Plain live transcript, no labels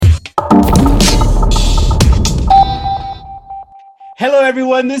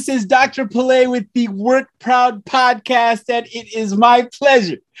everyone. This is Dr. Pillay with the Work Proud podcast, and it is my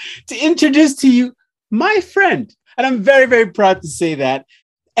pleasure to introduce to you my friend, and I'm very, very proud to say that,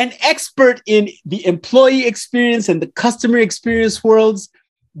 an expert in the employee experience and the customer experience worlds,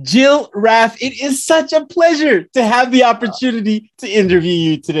 Jill Raff. It is such a pleasure to have the opportunity to interview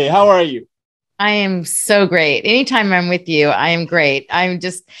you today. How are you? I am so great. Anytime I'm with you, I am great.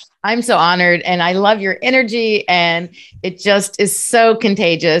 I'm so honored, and I love your energy, and it just is so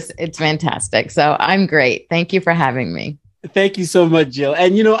contagious. It's fantastic. So I'm great. Thank you for having me. Thank you so much, Jill.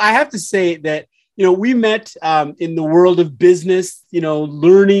 And, I have to say that, we met in the world of business,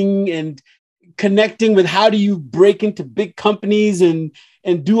 learning and connecting with how do you break into big companies and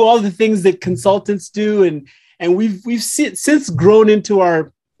do all the things that consultants do. And we've since grown into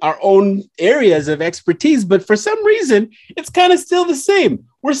our own areas of expertise, but for some reason, it's kind of still the same.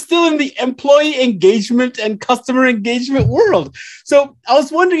 We're still in the employee engagement and customer engagement world. So I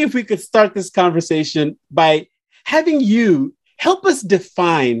was wondering if we could start this conversation by having you help us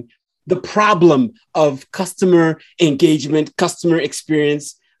define the problem of customer engagement, customer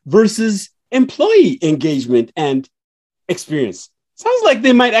experience versus employee engagement and experience. Sounds like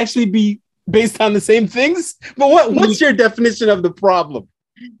they might actually be based on the same things, but what's your definition of the problem?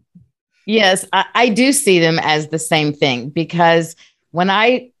 Yes, I do see them as the same thing, because when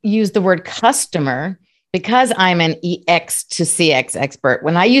I use the word customer, because I'm an EX to CX expert,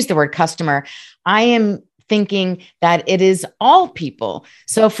 when I use the word customer, I am thinking that it is all people.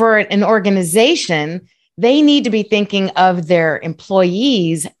 So for an organization, they need to be thinking of their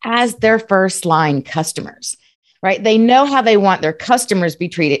employees as their first line customers, right? They know how they want their customers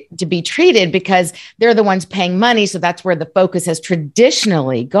to be treated because they're the ones paying money. So that's where the focus has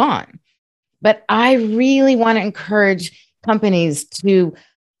traditionally gone. But I really want to encourage companies to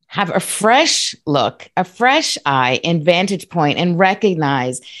have a fresh look, a fresh eye and vantage point, and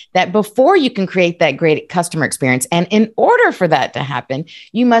recognize that before you can create that great customer experience, and in order for that to happen,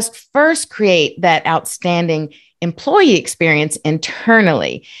 you must first create that outstanding employee experience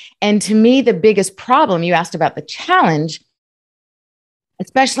internally. And to me, the biggest problem, you asked about the challenge,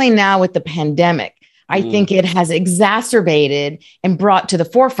 especially now with the pandemic, I think it has exacerbated and brought to the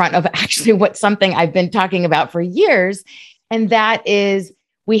forefront of actually something I've been talking about for years. And that is,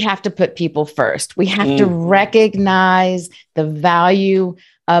 we have to put people first. We have to recognize the value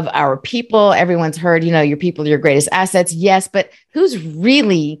of our people. Everyone's heard, your people are your greatest assets. Yes, but who's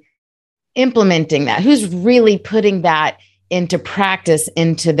really implementing that? Who's really putting that into practice,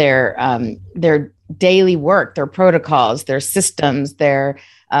 into their daily work, their protocols, their systems, their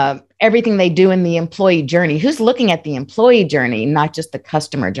everything they do in the employee journey? Who's looking at the employee journey, not just the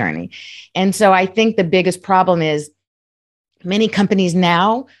customer journey? And so I think the biggest problem is many companies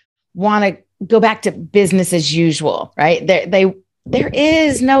now want to go back to business as usual, right? There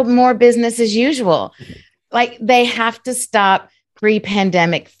is no more business as usual. Like, they have to stop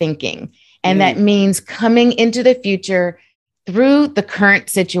pre-pandemic thinking. And that means coming into the future through the current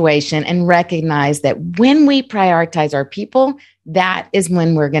situation and recognize that when we prioritize our people, that is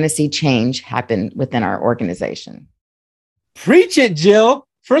when we're going to see change happen within our organization. Preach it, Jill.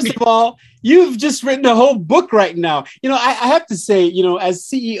 First of all, you've just written a whole book right now. I have to say, as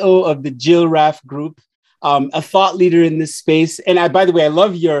CEO of the Jill Raff Group, a thought leader in this space. And by the way, I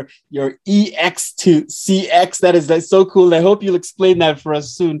love your EX to CX. That's so cool. I hope you'll explain that for us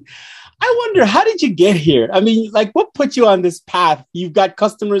soon. I wonder, how did you get here? I mean, what put you on this path? You've got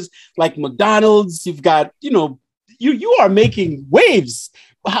customers like McDonald's. You've got, you are making waves.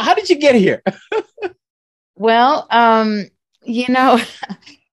 How did you get here? Well,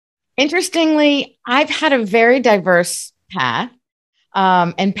 interestingly, I've had a very diverse path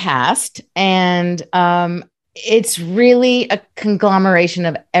and past, and it's really a conglomeration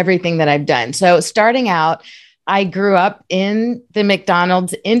of everything that I've done. So starting out, I grew up in the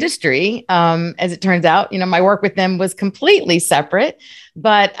McDonald's industry. As it turns out, my work with them was completely separate,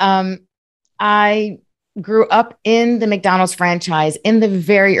 but I grew up in the McDonald's franchise in the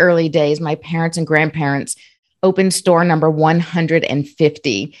very early days. My parents and grandparents opened store number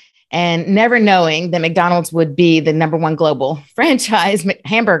 150, and never knowing that McDonald's would be the number one global franchise,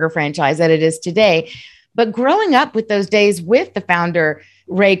 hamburger franchise that it is today. But growing up with those days with the founder,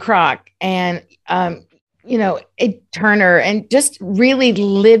 Ray Kroc, and, Ed Turner, and just really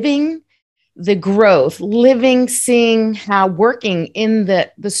living the growth, seeing how working in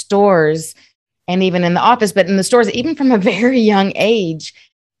the stores and even in the office, but in the stores, even from a very young age,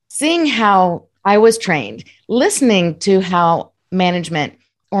 seeing how I was trained, listening to how management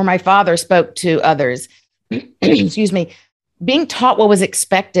or my father spoke to others, excuse me, being taught what was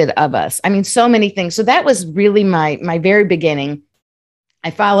expected of us. I mean, so many things. So that was really my very beginning.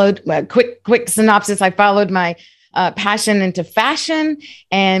 I followed quick synopsis. I followed my passion into fashion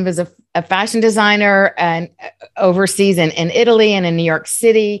and was a fashion designer and overseas in Italy and in New York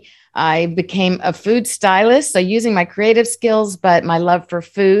City. I became a food stylist, so using my creative skills, but my love for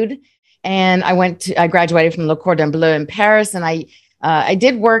food. And I graduated from Le Cordon Bleu in Paris, and I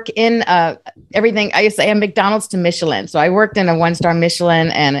did work in everything. I used to say McDonald's to Michelin. So I worked in a 1-star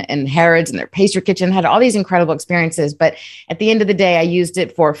Michelin and Harrods and their pastry kitchen, had all these incredible experiences. But at the end of the day, I used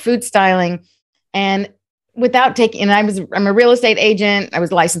it for food styling and without taking, and I'm a real estate agent. I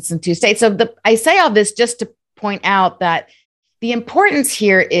was licensed in 2 states. So I say all this just to point out that the importance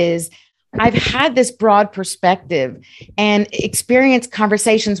here is I've had this broad perspective and experienced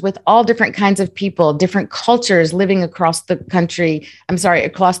conversations with all different kinds of people, different cultures living across the country.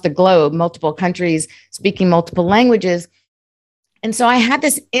 Across the globe, multiple countries, speaking multiple languages. And so I had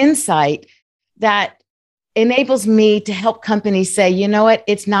this insight that enables me to help companies say, you know what,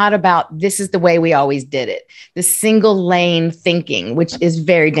 it's not about this is the way we always did it, the single lane thinking, which is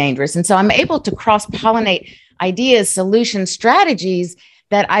very dangerous. And so I'm able to cross-pollinate ideas, solutions, strategies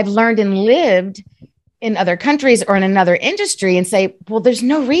that I've learned and lived in other countries or in another industry and say, well, there's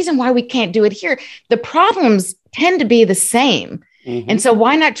no reason why we can't do it here. The problems tend to be the same. Mm-hmm. And so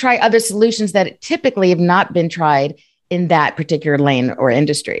why not try other solutions that typically have not been tried in that particular lane or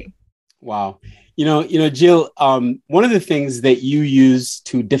industry? Wow. You know, Jill, one of the things that you use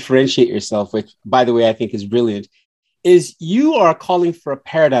to differentiate yourself, which, by the way, I think is brilliant, is you are calling for a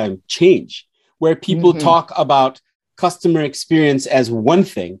paradigm change where people talk about customer experience as one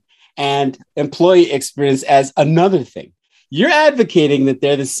thing and employee experience as another thing. You're advocating that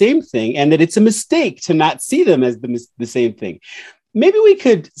they're the same thing and that it's a mistake to not see them as the same thing. Maybe we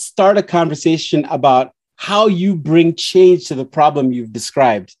could start a conversation about how you bring change to the problem you've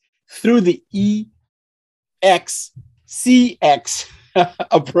described through the EXCX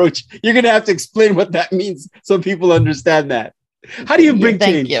approach. You're going to have to explain what that means so people understand that. How do you bring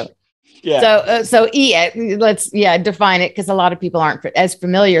change? Thank you. Yeah. So EX, let's define it because a lot of people aren't as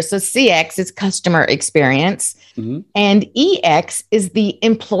familiar. So CX is customer experience, and EX is the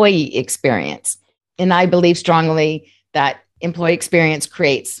employee experience. And I believe strongly that employee experience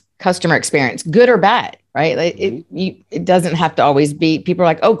creates customer experience, good or bad, right? It doesn't have to always be. People are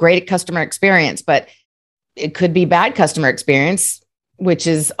like, oh, great at customer experience, but it could be bad customer experience, which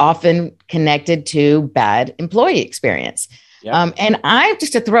is often connected to bad employee experience. Yep. And I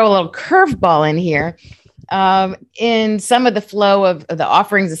just to throw a little curveball in here, in some of the flow of the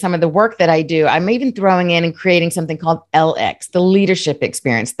offerings and some of the work that I do, I'm even throwing in and creating something called LX, the leadership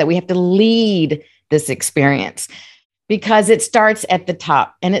experience, that we have to lead this experience because it starts at the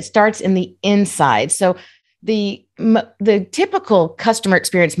top and it starts in the inside. So the typical customer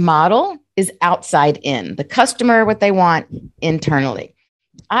experience model is outside in, the customer, what they want internally.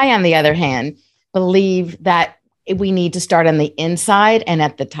 I, on the other hand, believe that we need to start on the inside and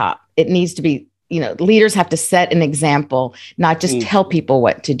at the top. It needs to be, leaders have to set an example, not just tell people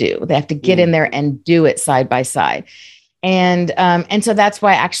what to do. They have to get in there and do it side by side. And so that's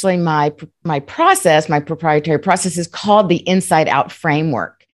why actually my proprietary process is called the Inside Out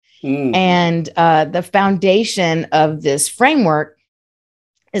Framework. And the foundation of this framework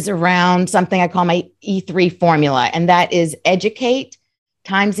is around something I call my E3 formula. And that is educate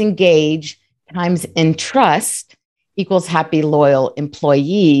times engage times entrust equals happy, loyal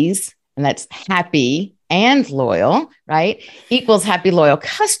employees. And that's happy and loyal, right? Equals happy, loyal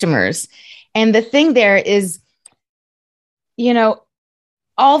customers. And the thing there is,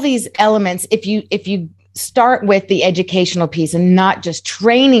 all these elements, if you start with the educational piece and not just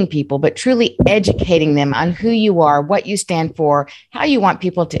training people, but truly educating them on who you are, what you stand for, how you want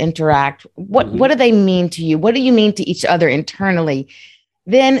people to interact, what do they mean to you? What do you mean to each other internally?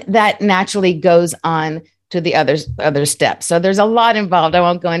 Then that naturally goes on to the other steps. So there's a lot involved. I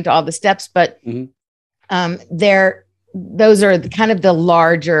won't go into all the steps, but those are kind of the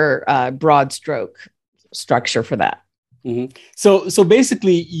larger broad stroke structure for that. So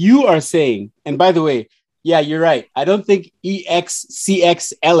basically you are saying, and by the way, yeah, you're right. I don't think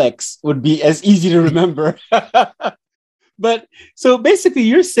EXCXLX would be as easy to remember. But so basically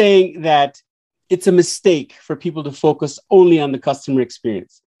you're saying that it's a mistake for people to focus only on the customer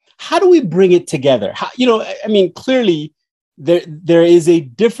experience. How do we bring it together? Clearly there is a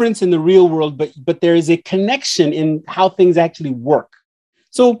difference in the real world, but there is a connection in how things actually work.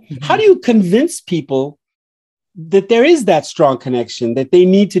 So how do you convince people that there is that strong connection, that they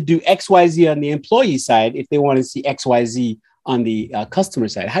need to do XYZ on the employee side if they want to see XYZ on the customer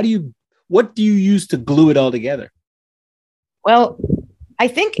side? What do you use to glue it all together? Well, I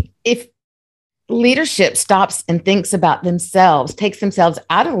think leadership stops and thinks about themselves, takes themselves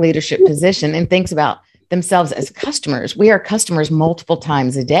out of leadership position and thinks about themselves as customers. We are customers multiple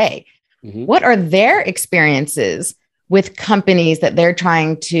times a day. Mm-hmm. What are their experiences with companies that they're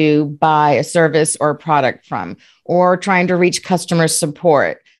trying to buy a service or a product from, or trying to reach customer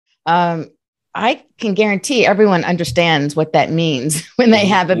support? I can guarantee everyone understands what that means when they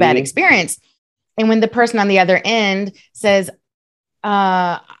have a bad experience. And when the person on the other end says,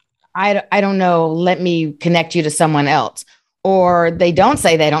 I don't know, let me connect you to someone else. Or they don't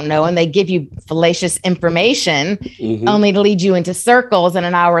say they don't know, and they give you fallacious information only to lead you into circles. And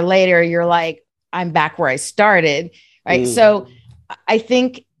an hour later, you're like, I'm back where I started. Right. So I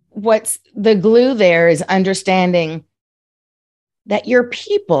think what's the glue there is understanding that your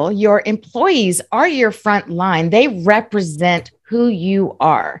people, your employees are your front line. They represent who you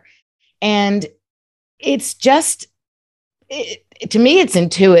are. And it's just, to me, it's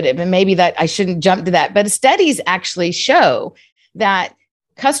intuitive, and maybe that I shouldn't jump to that, but studies actually show that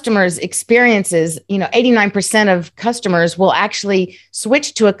customers' experiences, 89% of customers will actually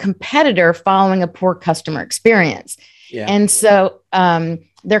switch to a competitor following a poor customer experience. Yeah. And so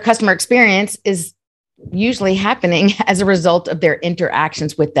their customer experience is usually happening as a result of their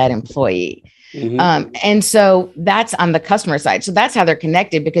interactions with that employee. And so that's on the customer side. So that's how they're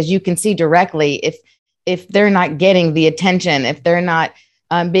connected, because you can see directly if they're not getting the attention, if they're not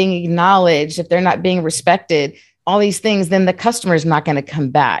being acknowledged, if they're not being respected, all these things, then the customer is not going to come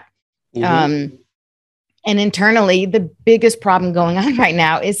back. And internally, the biggest problem going on right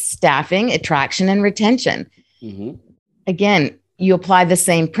now is staffing, attraction, and retention. Again, you apply the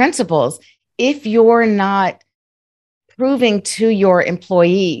same principles. If you're not proving to your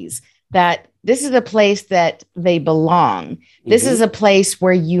employees that this is a place that they belong, this is a place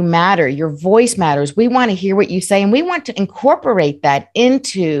where you matter, your voice matters, we want to hear what you say, and we want to incorporate that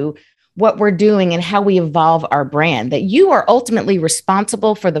into what we're doing and how we evolve our brand, that you are ultimately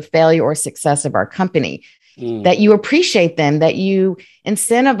responsible for the failure or success of our company, that you appreciate them, that you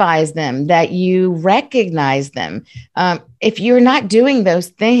incentivize them, that you recognize them. If you're not doing those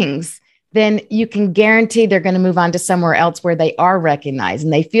things, then you can guarantee they're going to move on to somewhere else where they are recognized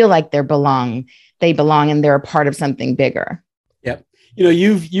and they feel like they belong and they're a part of something bigger. Yep.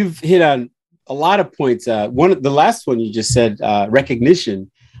 You've hit on a lot of points. The last one you just said,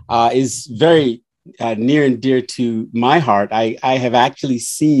 recognition, is very near and dear to my heart. I have actually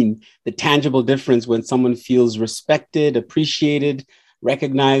seen the tangible difference when someone feels respected, appreciated,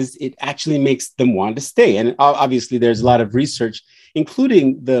 recognized. It actually makes them want to stay. And obviously, there's a lot of research,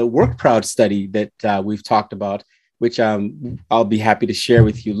 including the Work Proud study that we've talked about, which I'll be happy to share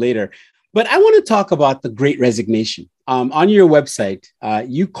with you later. But I want to talk about the Great Resignation. On your website,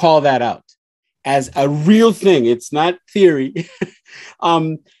 you call that out as a real thing. It's not theory.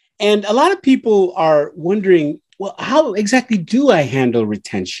 And a lot of people are wondering, well, how exactly do I handle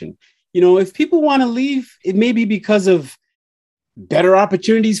retention? If people want to leave, it may be because of better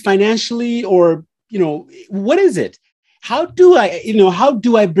opportunities financially, or, what is it? How do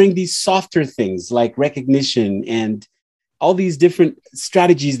I bring these softer things like recognition and all these different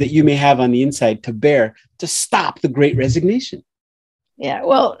strategies that you may have on the inside to bear to stop the Great Resignation? Yeah,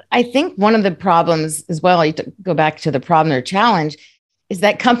 well, I think one of the problems as well, you go back to the problem or challenge, is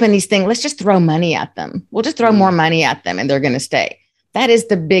that companies think, let's just throw money at them. We'll just throw more money at them and they're going to stay. That is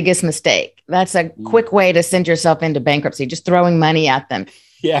the biggest mistake. That's a quick way to send yourself into bankruptcy, just throwing money at them.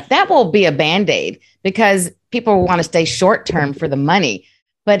 Yeah, that will be a Band-Aid because people want to stay short-term for the money.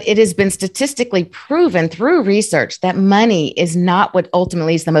 But it has been statistically proven through research that money is not what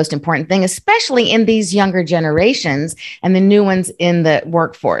ultimately is the most important thing, especially in these younger generations and the new ones in the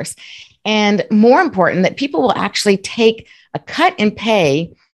workforce. And more important, that people will actually take a cut in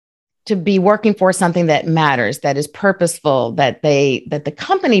pay to be working for something that matters, that is purposeful, that the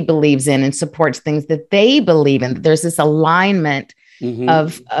company believes in and supports things that they believe in. There's this alignment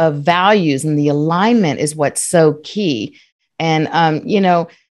of values, and the alignment is what's so key. And,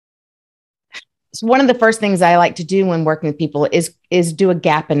 one of the first things I like to do when working with people is do a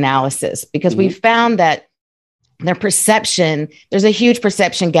gap analysis, because we found that their perception, there's a huge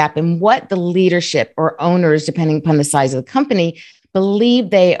perception gap in what the leadership or owners, depending upon the size of the company,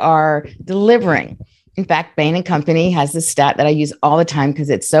 believe they are delivering. In fact, Bain & Company has this stat that I use all the time because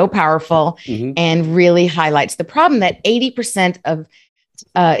it's so powerful and really highlights the problem that 80% of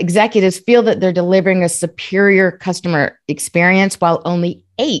executives feel that they're delivering a superior customer experience, while only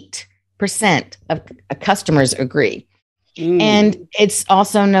 8% of customers agree. And it's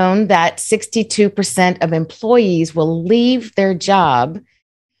also known that 62% of employees will leave their job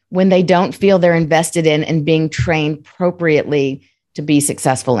when they don't feel they're invested in and being trained appropriately to be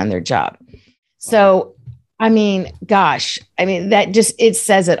successful in their job. So, I mean, gosh, I mean, that just, it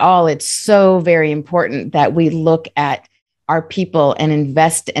says it all. It's so very important that we look at our people and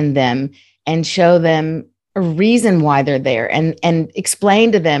invest in them and show them a reason why they're there, and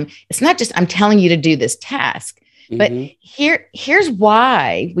explain to them, it's not just, I'm telling you to do this task, but here's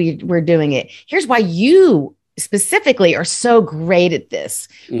why we're doing it. Here's why you specifically are so great at this.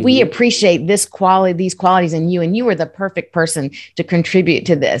 We appreciate these qualities in you, and you are the perfect person to contribute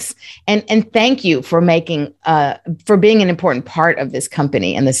to this. And thank you for for being an important part of this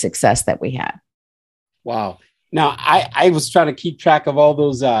company and the success that we have. Wow. Now, I was trying to keep track of all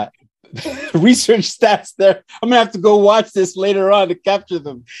those research stats there. I'm gonna have to go watch this later on to capture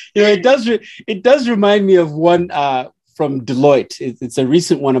them. You know, it does remind me of one from Deloitte. It's a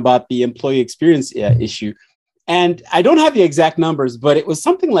recent one about the employee experience issue, and I don't have the exact numbers, but it was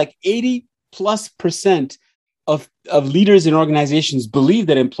something like 80+% of leaders in organizations believe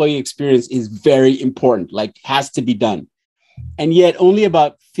that employee experience is very important, like has to be done. And yet only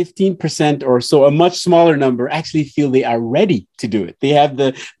about 15% or so, a much smaller number, actually feel they are ready to do it. They have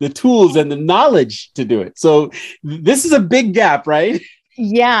the tools and the knowledge to do it. So this is a big gap, right?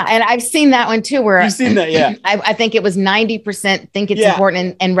 Yeah. And I've seen that one too, where you've seen that. Yeah. I think it was 90% think it's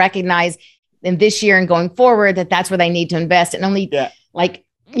important and recognize in this year and going forward that's where they need to invest, and only like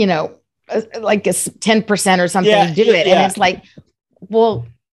 10% or something do it. And it's like, well,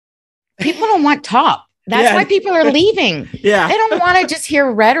 people don't want talk. That's why people are leaving. They don't want to just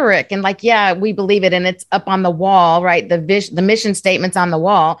hear rhetoric and like, we believe it, and it's up on the wall, right? The mission statement's on the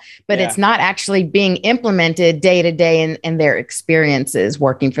wall, but it's not actually being implemented day to day in their experiences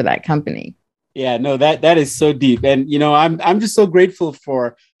working for that company. Yeah, no, that is so deep. And, you know, I'm just so grateful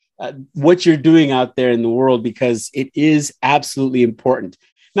for what you're doing out there in the world, because it is absolutely important.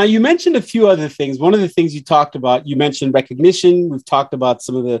 Now, you mentioned a few other things. One of the things you talked about, you mentioned recognition. We've talked about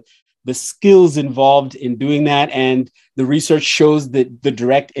some of the skills involved in doing that, and the research shows that the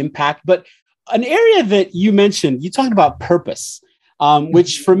direct impact. But an area that you mentioned, you talked about purpose,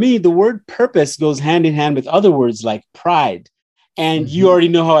 which for me, the word purpose goes hand in hand with other words like pride. And you already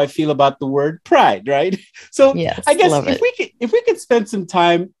know how I feel about the word pride, right? So I guess if we could spend some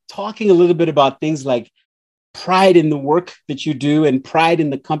time talking a little bit about things like pride in the work that you do and pride in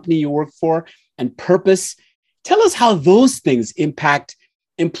the company you work for and purpose, tell us how those things impact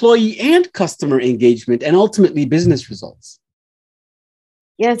employee and customer engagement and ultimately business results.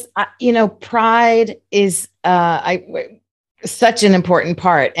 Yes. Pride is such an important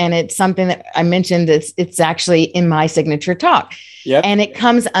part. And it's something that I mentioned it's actually in my signature talk. And it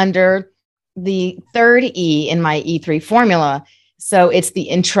comes under the third E in my E3 formula. So it's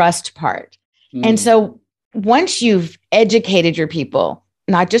the entrust part. And so once you've educated your people,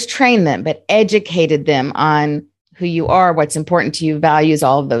 not just trained them, but educated them on who you are, what's important to you, values,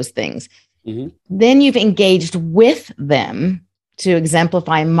 all of those things. Then you've engaged with them to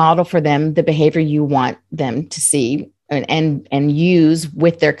exemplify and model for them the behavior you want them to see and use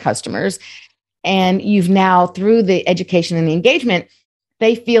with their customers. And you've now, through the education and the engagement,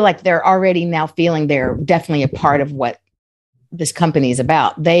 they feel like they're already now feeling they're definitely a part of what this company is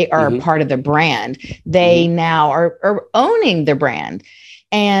about. They are a part of the brand. They now are owning the brand.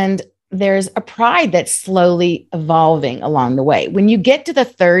 And there's a pride that's slowly evolving along the way. When you get to the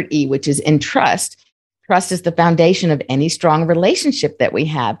third E, which is entrust, trust is the foundation of any strong relationship that we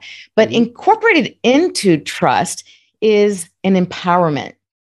have. But incorporated into trust is an empowerment.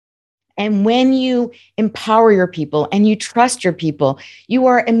 And when you empower your people and you trust your people, you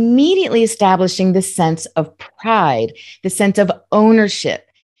are immediately establishing the sense of pride, the sense of ownership.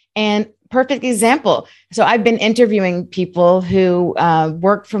 And perfect example. So I've been interviewing people who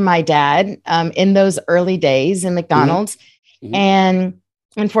worked for my dad in those early days in McDonald's. And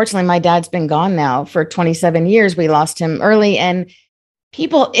unfortunately, my dad's been gone now for 27 years. We lost him early. And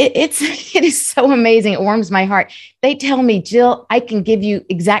people, it is so amazing. It warms my heart. They tell me, Jill, I can give you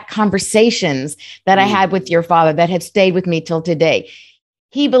exact conversations that I had with your father that have stayed with me till today.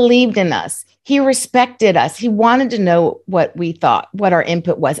 He believed in us. He respected us. He wanted to know what we thought, what our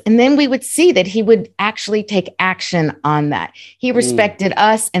input was. And then we would see that he would actually take action on that. He respected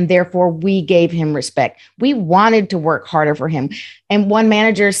us, and therefore we gave him respect. We wanted to work harder for him. And one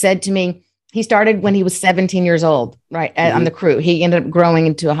manager said to me, he started when he was 17 years old, right, on the crew. He ended up growing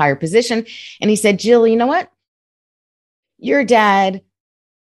into a higher position. And he said, Jill, you know what? Your dad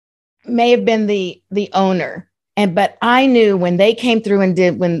may have been the owner. But I knew when they came through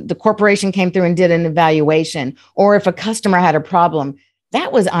when the corporation came through and did an evaluation, or if a customer had a problem,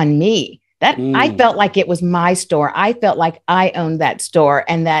 that was on me. I felt like it was my store. I felt like I owned that store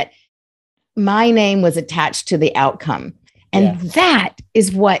and that my name was attached to the outcome. And that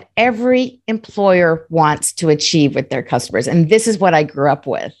is what every employer wants to achieve with their customers. And this is what I grew up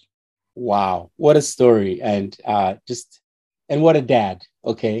with. Wow. What a story. And and what a dad.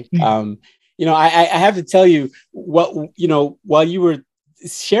 Okay. I have to tell you while you were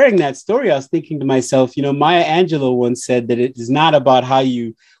sharing that story, I was thinking to myself, Maya Angelou once said that it is not about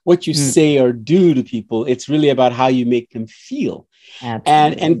what you say or do to people. It's really about how you make them feel.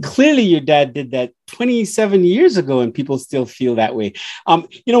 Absolutely. And clearly your dad did that 27 years ago, and people still feel that way.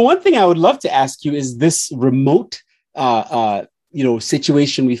 One thing I would love to ask you is this remote,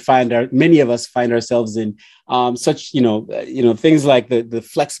 situation many of us find ourselves in, such, things like the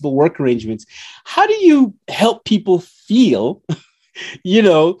flexible work arrangements. How do you help people feel,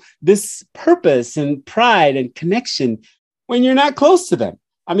 this purpose and pride and connection when you're not close to them?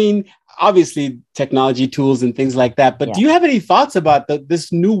 I mean, obviously technology tools and things like that, but do you have any thoughts about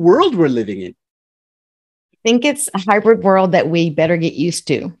this new world we're living in? I think it's a hybrid world that we better get used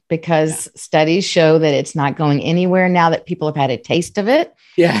to, because studies show that it's not going anywhere now that people have had a taste of it.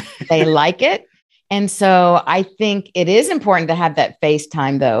 Yeah. They like it. And so I think it is important to have that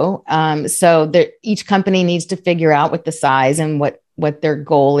FaceTime though. So that each company needs to figure out what the size and what their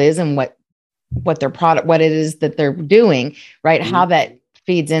goal is and what their product, what it is that they're doing, right? Mm-hmm. How that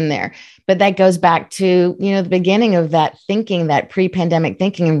feeds in there. But that goes back to, the beginning of that thinking, that pre-pandemic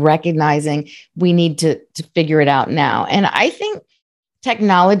thinking, and recognizing we need to figure it out now. And I think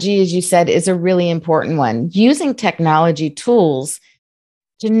technology, as you said, is a really important one. Using technology tools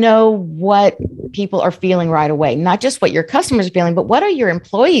to know what people are feeling right away, not just what your customers are feeling, but what are your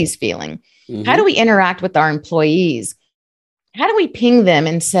employees feeling? Mm-hmm. How do we interact with our employees? How do we ping them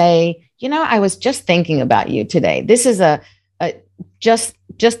and say, I was just thinking about you today. This is a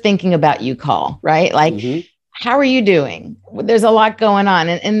just thinking about you call, right? Like, mm-hmm. How are you doing? There's a lot going on.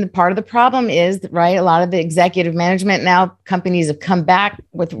 And part of the problem is, right, a lot of the executive management now, companies have come back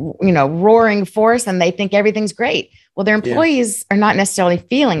with, roaring force, and they think everything's great. Well, their employees are not necessarily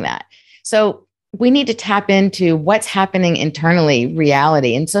feeling that. So we need to tap into what's happening internally,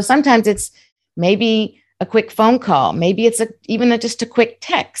 reality. And so sometimes it's maybe a quick phone call. Maybe it's even just a quick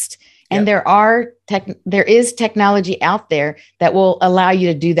text. And there is technology out there that will allow you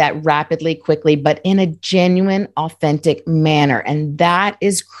to do that rapidly, quickly, but in a genuine, authentic manner. And that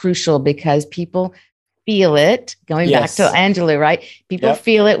is crucial, because people feel it. Going back to Angelou, right? People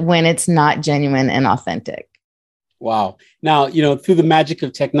feel it when it's not genuine and authentic. Wow. Now, through the magic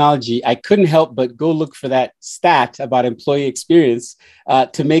of technology, I couldn't help but go look for that stat about employee experience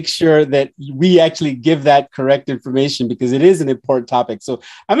to make sure that we actually give that correct information, because it is an important topic. So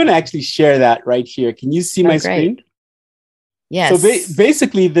I'm going to actually share that right here. Can you see my screen? Yes. So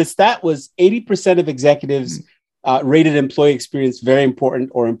basically, the stat was 80% of executives rated employee experience very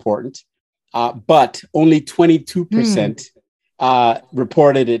important or important, but only 22%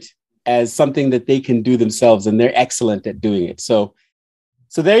 reported it as something that they can do themselves, and they're excellent at doing it. So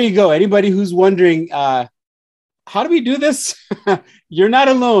there you go. Anybody who's wondering, how do we do this? You're not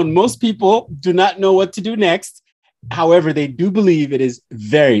alone. Most people do not know what to do next. However, they do believe it is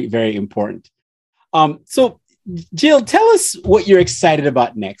very, very important. So Jill, tell us what you're excited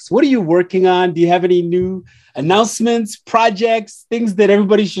about next. What are you working on? Do you have any new announcements, projects, things that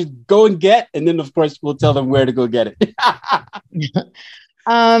everybody should go and get? And then, of course, we'll tell them where to go get it.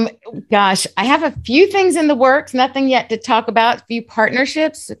 Gosh, I have a few things in the works, nothing yet to talk about, a few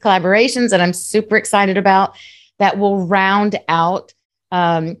partnerships, collaborations that I'm super excited about that will round out,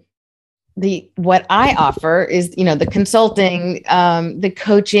 what I offer is, the consulting, the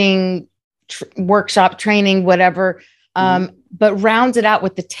coaching, workshop training, whatever, but rounds it out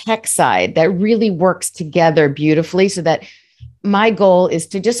with the tech side that really works together beautifully, so that my goal is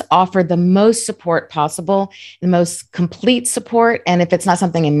to just offer the most support possible, the most complete support. And if it's not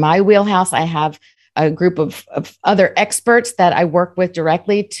something in my wheelhouse, I have a group of other experts that I work with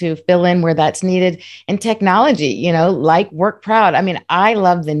directly to fill in where that's needed. And technology, like Work Proud. I mean, I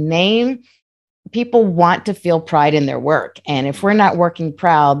love the name. People want to feel pride in their work. And if we're not working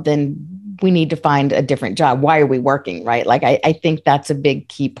proud, then we need to find a different job. Why are we working, right? Like, I think that's a big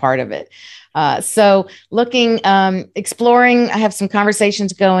key part of it. So looking, exploring, I have some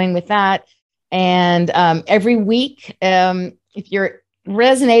conversations going with that. And every week, if you're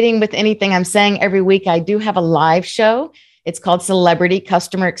resonating with anything I'm saying, every week I do have a live show. It's called Celebrity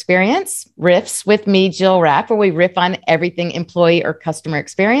Customer Experience, Riffs with me, Jill Rapp, where we riff on everything employee or customer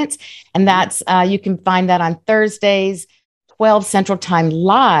experience. And that's, you can find that on Thursdays, 12 Central Time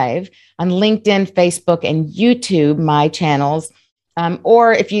live on LinkedIn, Facebook, and YouTube, my channels.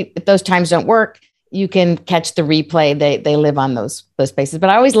 Or if those times don't work, you can catch the replay. They live on those spaces. But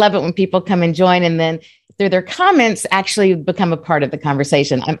I always love it when people come and join. And then if through their comments actually become a part of the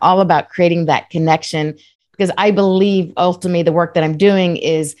conversation. I'm all about creating that connection because I believe ultimately the work that I'm doing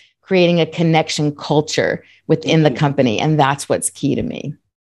is creating a connection culture within the company. And that's what's key to me.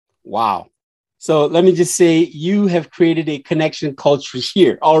 Wow. So let me just say, you have created a connection culture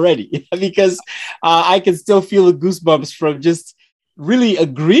here already, because I can still feel the goosebumps from just really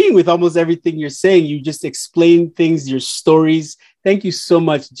agreeing with almost everything you're saying. You just explain things, your stories. Thank you so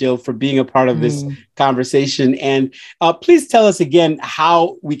much, Jill, for being a part of this conversation. And please tell us again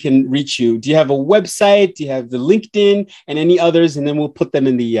how we can reach you. Do you have a website? Do you have the LinkedIn and any others? And then we'll put them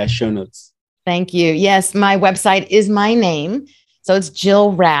in the show notes. Thank you. Yes, my website is my name. So it's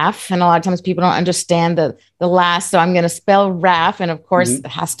Jill Raff. And a lot of times people don't understand the last. So I'm going to spell Raff. And of course, it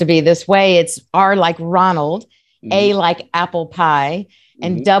has to be this way. It's R like Ronald, A like apple pie,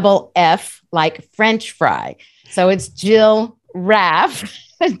 and double F like French fry. So it's Jill Raff.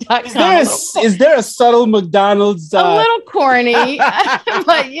 Is there a subtle McDonald's? A little corny, but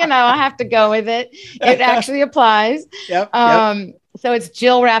I have to go with it. It actually applies. Yep. So it's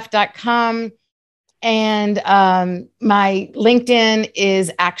jillraff.com. And my LinkedIn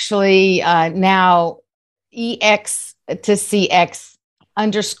is actually now EX to CX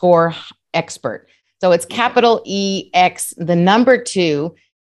 _expert. So it's capital EX, the number 2,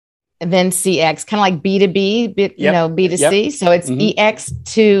 and then CX, kind of like B2B, B2C. Yep. So it's EX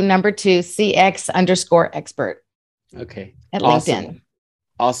to number 2, CX _expert. Okay. At LinkedIn.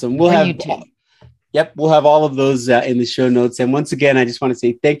 Awesome. We'll have YouTube. We'll have all of those in the show notes. And once again, I just want to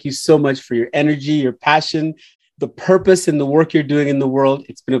say thank you so much for your energy, your passion, the purpose, and the work you're doing in the world.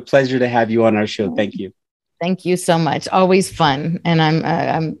 It's been a pleasure to have you on our show. Thank you. Thank you so much. Always fun. And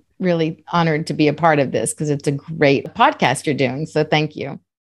I'm really honored to be a part of this because it's a great podcast you're doing. So thank you.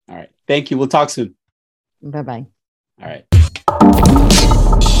 All right. Thank you. We'll talk soon. Bye-bye. All right.